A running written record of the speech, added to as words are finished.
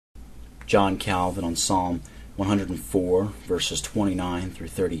John Calvin on Psalm 104, verses 29 through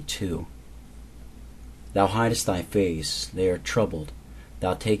 32. Thou hidest thy face, they are troubled.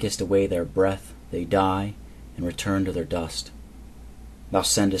 Thou takest away their breath, they die, and return to their dust. Thou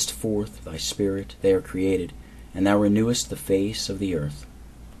sendest forth thy Spirit, they are created, and thou renewest the face of the earth.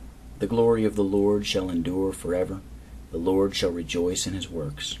 The glory of the Lord shall endure forever. The Lord shall rejoice in his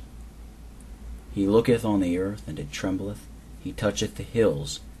works. He looketh on the earth, and it trembleth. He toucheth the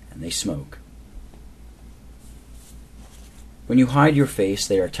hills, and they smoke. When you hide your face,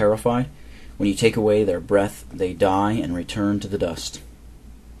 they are terrified. When you take away their breath, they die and return to the dust.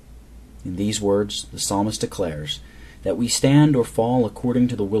 In these words, the psalmist declares that we stand or fall according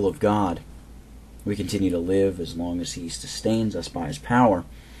to the will of God. We continue to live as long as he sustains us by his power,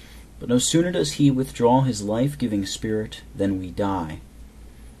 but no sooner does he withdraw his life-giving spirit than we die.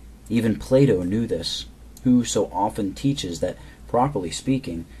 Even Plato knew this, who so often teaches that, properly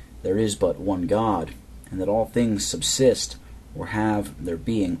speaking, there is but one God, and that all things subsist or have their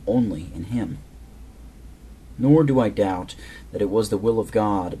being only in him. Nor do I doubt that it was the will of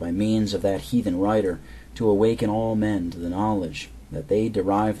God, by means of that heathen writer, to awaken all men to the knowledge that they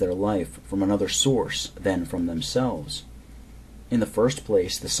derive their life from another source than from themselves. In the first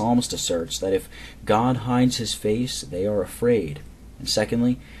place, the psalmist asserts that if God hides his face, they are afraid, and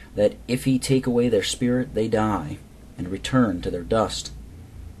secondly, that if he take away their spirit, they die, and return to their dust.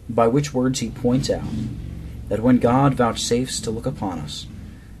 By which words he points out that when God vouchsafes to look upon us,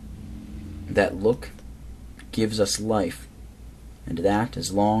 that look gives us life, and that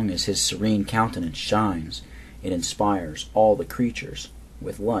as long as his serene countenance shines, it inspires all the creatures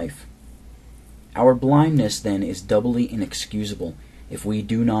with life. Our blindness, then, is doubly inexcusable if we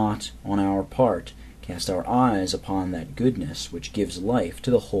do not, on our part, cast our eyes upon that goodness which gives life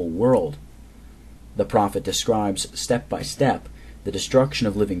to the whole world. The prophet describes step by step the destruction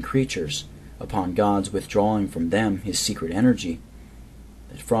of living creatures, upon God's withdrawing from them his secret energy,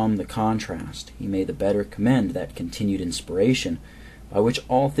 that from the contrast he may the better commend that continued inspiration by which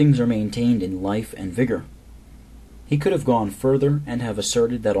all things are maintained in life and vigor. He could have gone further and have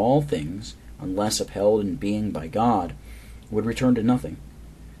asserted that all things, unless upheld in being by God, would return to nothing,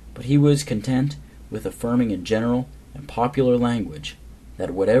 but he was content with affirming in general and popular language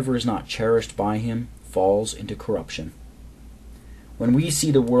that whatever is not cherished by him falls into corruption. When we see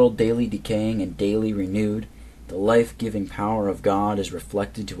the world daily decaying and daily renewed, the life-giving power of God is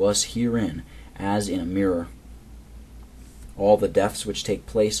reflected to us herein as in a mirror. All the deaths which take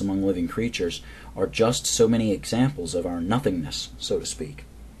place among living creatures are just so many examples of our nothingness, so to speak.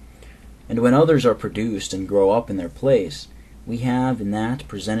 And when others are produced and grow up in their place, we have in that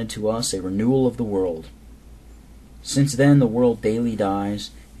presented to us a renewal of the world. Since then the world daily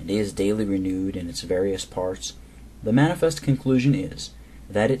dies and is daily renewed in its various parts, the manifest conclusion is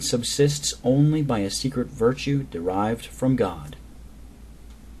that it subsists only by a secret virtue derived from God.